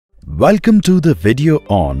Welcome to the video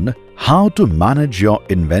on how to manage your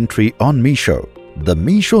inventory on Meesho. The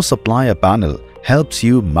Meesho Supplier Panel helps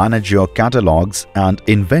you manage your catalogs and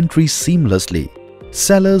inventory seamlessly.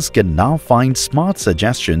 Sellers can now find smart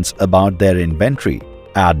suggestions about their inventory,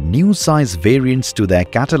 add new size variants to their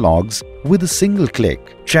catalogs with a single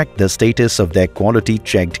click, check the status of their quality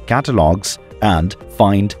checked catalogs, and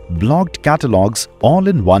find blocked catalogs all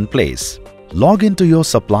in one place. Log into your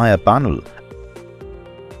Supplier Panel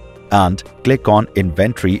and click on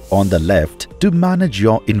Inventory on the left to manage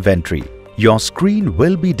your inventory. Your screen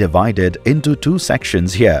will be divided into two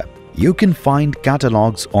sections here. You can find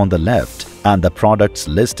catalogs on the left and the products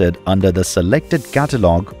listed under the selected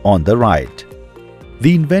catalog on the right.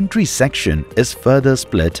 The inventory section is further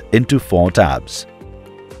split into 4 tabs.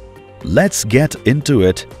 Let's get into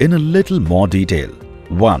it in a little more detail.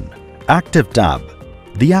 1. Active tab.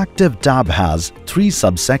 The Active tab has 3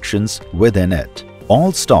 subsections within it: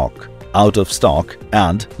 All stock, Out of stock,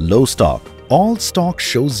 and Low stock. All stock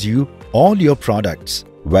shows you all your products,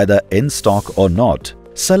 whether in stock or not.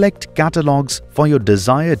 Select catalogs for your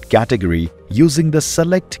desired category using the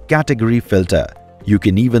Select Category filter. You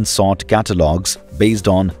can even sort catalogs based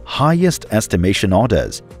on highest estimation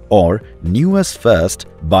orders or newest first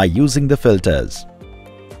by using the filters.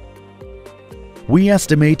 We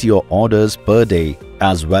estimate your orders per day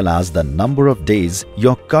as well as the number of days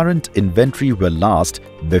your current inventory will last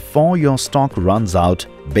before your stock runs out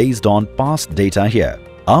based on past data here.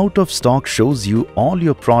 Out of stock shows you all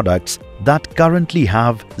your products that currently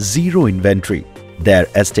have 0 inventory, their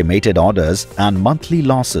estimated orders and monthly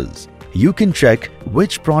losses. You can check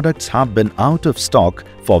which products have been out of stock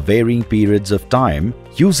for varying periods of time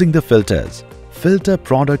using the filters. Filter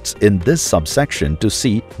products in this subsection to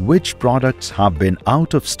see which products have been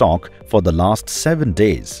out of stock for the last 7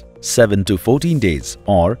 days, 7 to 14 days,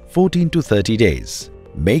 or 14 to 30 days.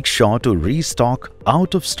 Make sure to restock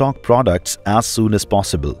out-of-stock products as soon as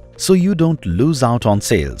possible so you don't lose out on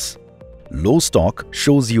sales. Low stock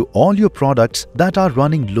shows you all your products that are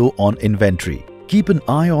running low on inventory. Keep an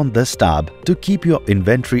eye on this tab to keep your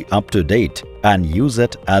inventory up to date and use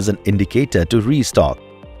it as an indicator to restock.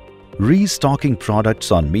 Restocking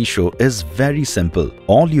products on Meesho is very simple.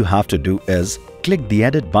 All you have to do is click the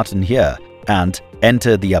Edit button here and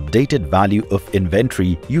enter the updated value of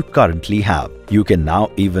inventory you currently have. You can now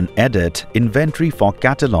even edit inventory for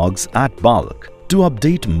catalogs at bulk. To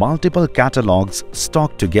update multiple catalogs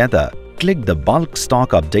stocked together, click the Bulk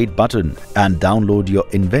Stock Update button and download your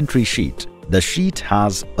inventory sheet. The sheet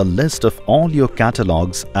has a list of all your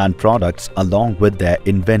catalogs and products along with their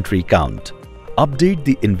inventory count. Update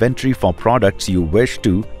the inventory for products you wish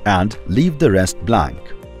to and leave the rest blank.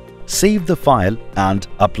 Save the file and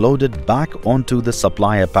upload it back onto the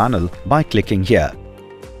Supplier Panel by clicking here.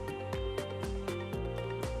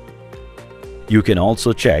 You can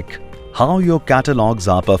also check how your catalogs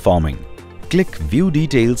are performing. Click View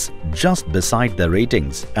Details just beside the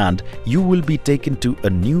ratings and you will be taken to a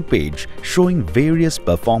new page showing various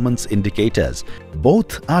performance indicators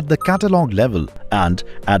both at the catalog level and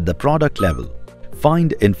at the product level.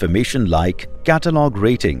 Find information like catalog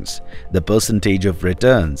ratings, the percentage of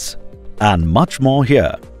returns, and much more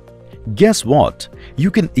here. Guess what?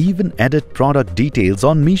 You can even edit product details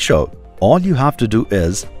on Meesho. All you have to do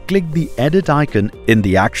is click the Edit icon in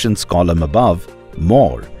the Actions column above,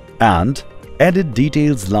 More, and edit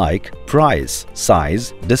details like price,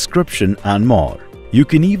 size, description, and more. You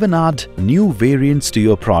can even add new variants to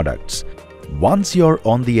your products. Once you're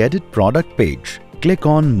on the Edit product page, click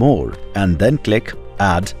on More and then click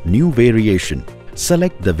Add New Variation.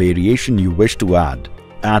 Select the variation you wish to add.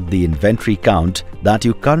 Add the inventory count that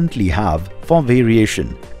you currently have for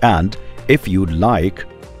variation, and if you'd like,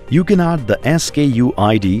 you can add the SKU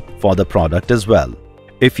ID for the product as well.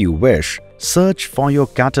 If you wish, search for your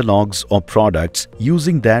catalogs or products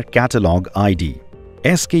using their catalog ID,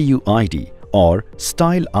 SKU ID, or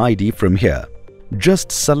style ID from here.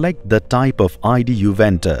 Just select the type of ID you've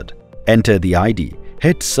entered. Enter the ID,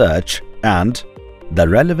 hit search, and the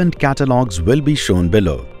relevant catalogs will be shown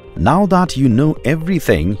below. Now that you know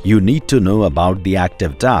everything you need to know about the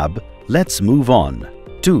Active tab, let's move on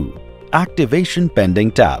to Activation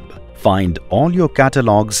Pending tab. Find all your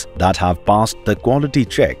catalogs that have passed the quality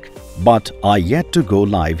check but are yet to go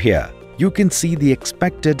live here. You can see the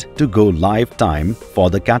expected to go live time for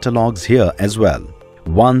the catalogs here as well.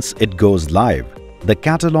 Once it goes live, the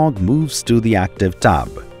catalog moves to the Active tab.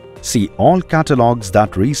 See all catalogs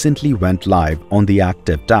that recently went live on the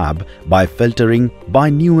Active tab by filtering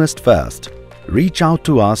by newest first. Reach out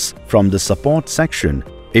to us from the support section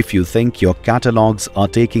if you think your catalogs are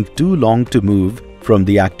taking too long to move from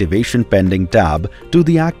the Activation Pending tab to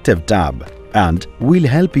the Active tab, and we'll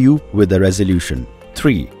help you with the resolution.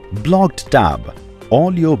 3. Blocked tab.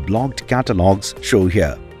 All your blocked catalogs show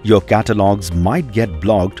here. Your catalogs might get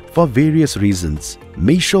blocked for various reasons.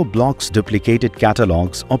 Meesho blocks duplicated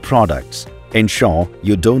catalogs or products. Ensure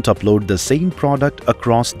you don't upload the same product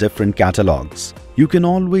across different catalogs. You can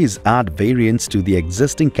always add variants to the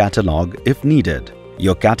existing catalog if needed.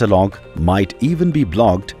 Your catalog might even be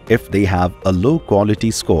blocked if they have a low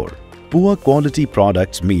quality score. Poor quality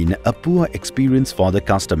products mean a poor experience for the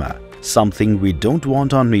customer, something we don't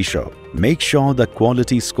want on Meesho. Make sure the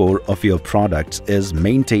quality score of your products is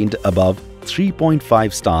maintained above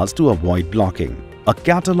 3.5 stars to avoid blocking. A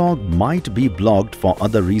catalog might be blocked for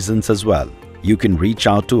other reasons as well. You can reach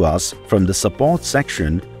out to us from the support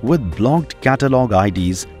section with blocked catalog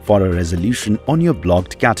IDs for a resolution on your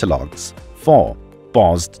blocked catalogs. 4.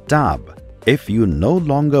 Paused tab. If you no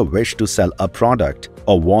longer wish to sell a product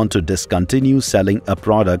or want to discontinue selling a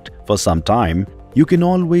product for some time, you can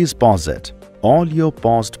always pause it. All your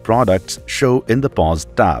paused products show in the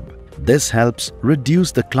Paused tab. This helps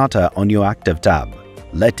reduce the clutter on your Active tab,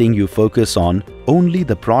 letting you focus on only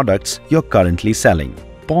the products you're currently selling.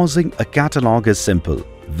 Pausing a catalog is simple.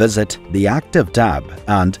 Visit the Active tab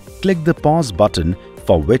and click the Pause button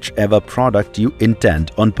for whichever product you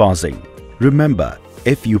intend on pausing. Remember,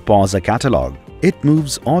 if you pause a catalog, it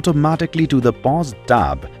moves automatically to the Paused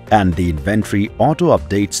tab and the inventory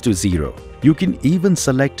auto-updates to 0. You can even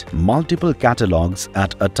select multiple catalogs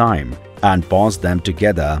at a time and pause them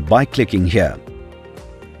together by clicking here.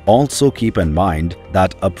 Also keep in mind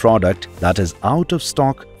that a product that is out of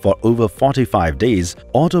stock for over 45 days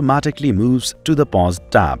automatically moves to the Paused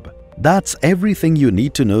tab. That's everything you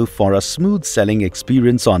need to know for a smooth selling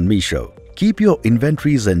experience on Meesho. Keep your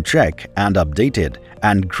inventories in check and updated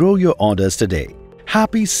and grow your orders today.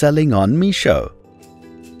 Happy selling on Meesho!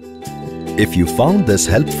 If you found this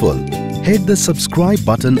helpful, hit the subscribe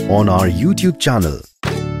button on our YouTube channel